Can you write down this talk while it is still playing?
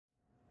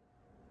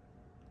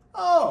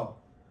Oh,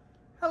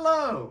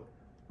 hello.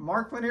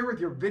 Mark Lanier with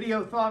your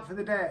video thought for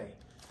the day.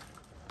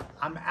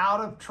 I'm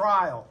out of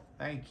trial.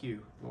 Thank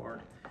you,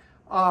 Lord.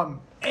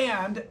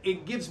 And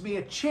it gives me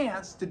a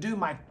chance to do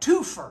my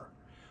twofer.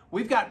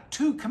 We've got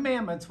 2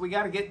 commandments we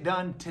got to get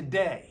done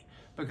today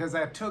because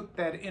I took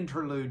that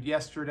interlude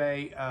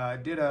yesterday,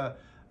 did a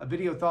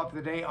video thought for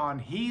the day on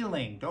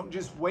healing. Don't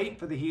just wait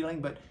for the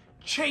healing, but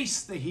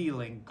chase the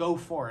healing. Go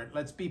for it.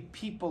 Let's be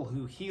people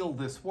who heal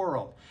this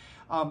world.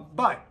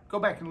 But go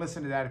back and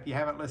listen to that if you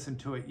haven't listened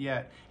to it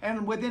yet.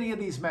 And with any of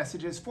these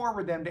messages,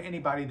 forward them to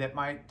anybody that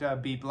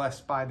might be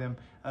blessed by them.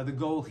 The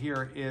goal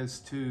here is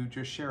to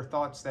just share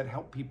thoughts that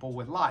help people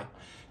with life.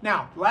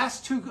 Now,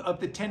 last 2 of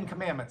the 10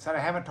 commandments that I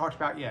haven't talked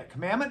about yet.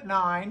 Commandment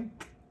 9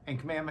 and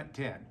Commandment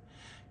 10.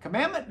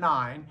 Commandment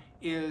 9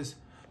 is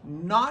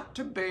not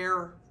to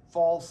bear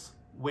false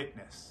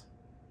witness.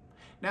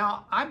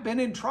 Now, I've been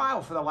in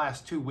trial for the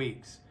last 2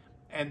 weeks,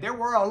 and there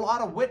were a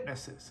lot of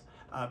witnesses.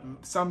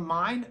 Some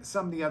mine,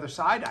 some the other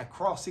side. I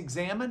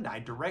cross-examined, I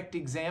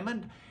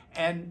direct-examined,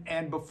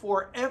 and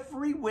before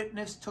every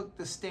witness took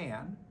the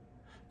stand,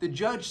 the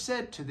judge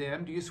said to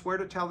them, "Do you swear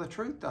to tell the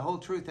truth, the whole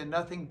truth, and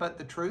nothing but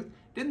the truth?"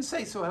 Didn't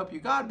say, "So help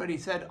you God," but he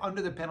said,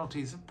 "under the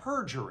penalties of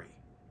perjury."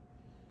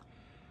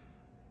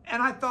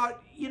 And I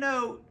thought, you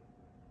know,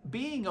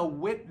 being a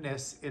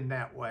witness in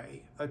that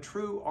way, a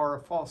true or a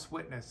false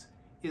witness,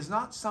 is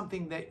not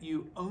something that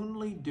you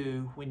only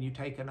do when you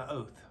take an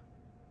oath.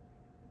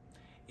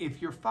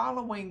 If you're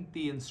following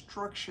the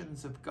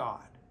instructions of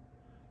God,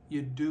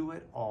 you do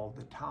it all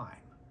the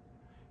time.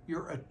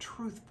 You're a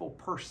truthful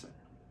person.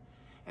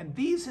 And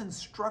these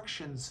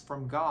instructions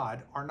from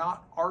God are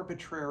not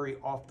arbitrary,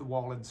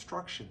 off-the-wall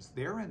instructions.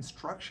 They're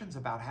instructions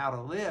about how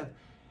to live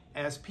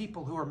as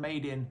people who are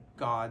made in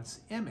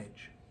God's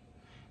image.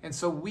 And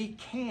so we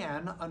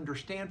can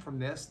understand from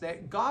this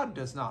that God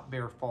does not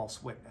bear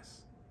false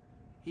witness.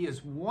 He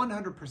is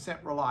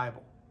 100%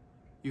 reliable.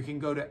 You can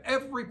go to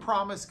every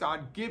promise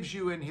God gives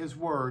you in His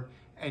Word,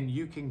 and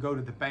you can go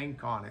to the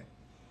bank on it.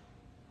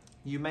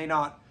 You may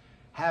not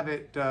have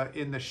it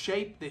in the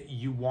shape that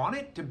you want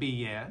it to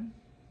be in.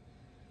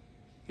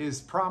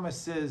 His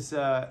promises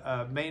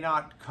may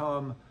not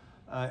come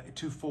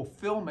to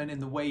fulfillment in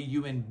the way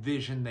you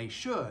envision they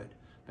should,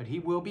 but He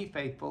will be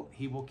faithful.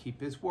 He will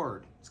keep His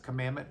word. It's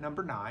commandment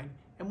number 9,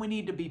 and we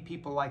need to be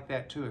people like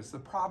that too. As the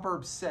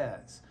Proverbs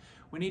says,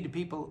 we need to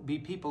be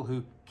people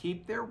who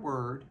keep their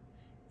word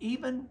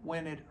even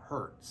when it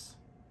hurts.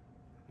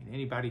 I mean,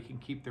 anybody can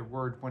keep their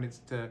word when it's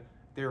to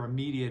their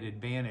immediate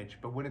advantage,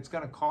 but when it's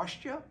going to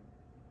cost you,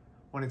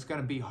 when it's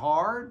going to be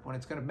hard, when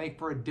it's going to make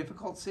for a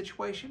difficult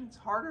situation, it's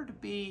harder to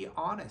be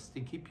honest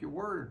and keep your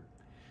word.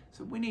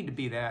 So we need to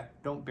be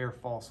that. Don't bear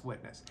false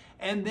witness.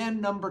 And then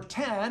number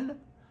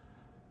 10,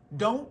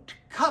 don't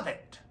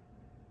covet.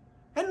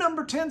 And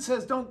number 10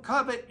 says don't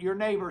covet your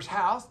neighbor's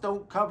house,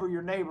 don't covet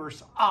your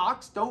neighbor's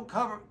ox, don't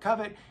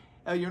covet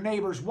your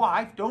neighbor's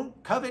wife,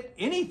 don't covet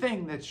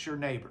anything that's your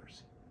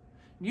neighbor's.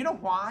 You know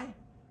why?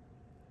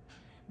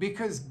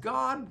 Because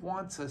God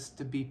wants us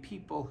to be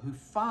people who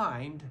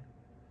find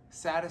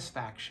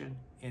satisfaction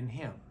in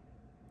Him.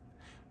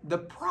 The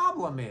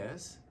problem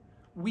is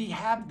we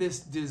have this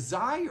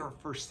desire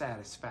for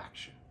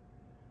satisfaction.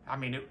 I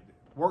mean, it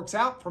works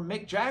out for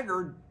Mick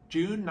Jagger,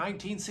 June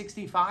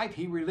 1965,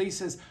 he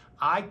releases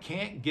 "I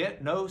Can't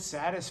Get No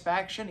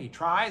Satisfaction." He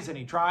tries and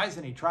he tries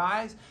and he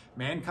tries.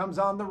 Man comes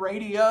on the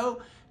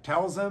radio,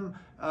 tells him,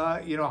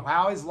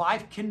 how his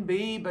life can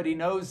be, but he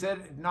knows that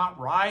it's not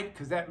right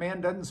because that man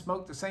doesn't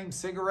smoke the same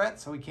cigarette,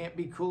 so he can't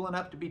be cool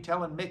enough to be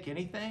telling Mick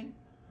anything.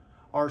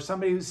 Or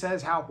somebody who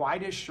says how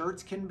white his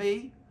shirts can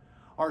be.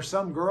 Or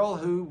some girl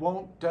who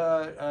won't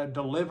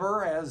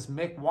deliver as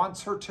Mick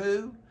wants her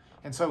to.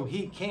 And so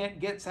he can't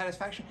get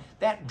satisfaction.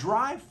 That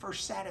drive for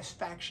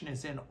satisfaction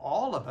is in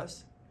all of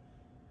us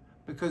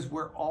because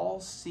we're all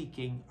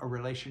seeking a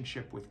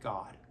relationship with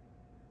God.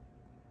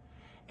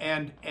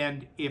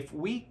 And if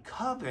we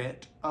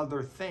covet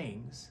other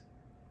things,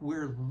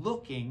 we're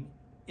looking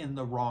in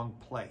the wrong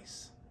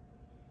place.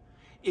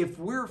 If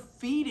we're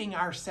feeding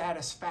our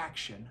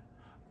satisfaction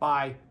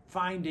by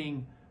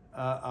finding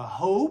a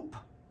hope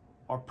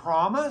or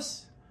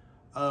promise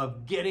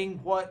of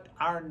getting what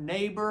our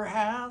neighbor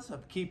has,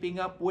 of keeping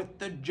up with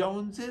the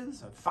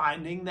Joneses, of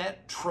finding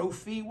that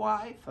trophy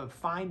wife, of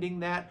finding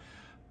that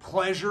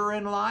pleasure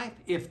in life,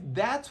 if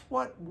that's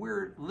what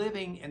we're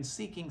living and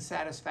seeking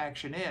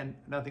satisfaction in,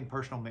 nothing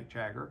personal, Mick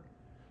Jagger,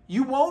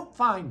 you won't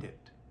find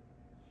it.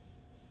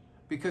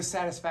 Because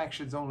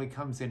satisfaction only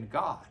comes in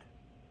God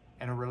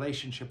and a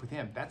relationship with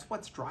Him. That's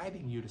what's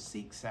driving you to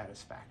seek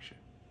satisfaction.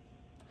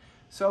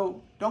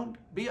 So don't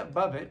be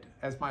above it.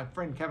 As my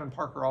friend Kevin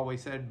Parker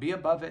always said, be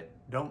above it,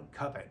 don't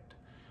covet.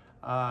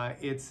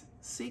 It's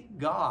seek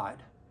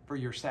God for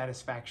your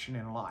satisfaction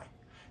in life.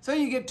 So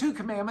you get 2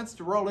 commandments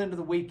to roll into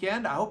the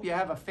weekend. I hope you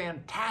have a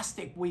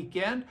fantastic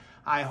weekend.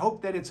 I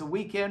hope that it's a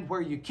weekend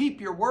where you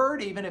keep your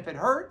word, even if it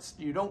hurts.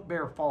 You don't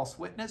bear false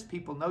witness.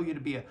 People know you to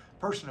be a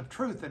person of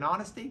truth and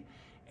honesty,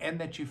 and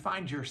that you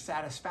find your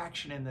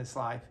satisfaction in this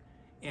life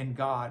in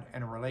God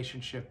and a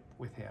relationship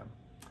with Him.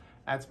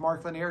 That's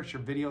Mark Lanier. It's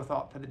your video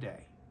thought for the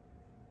day.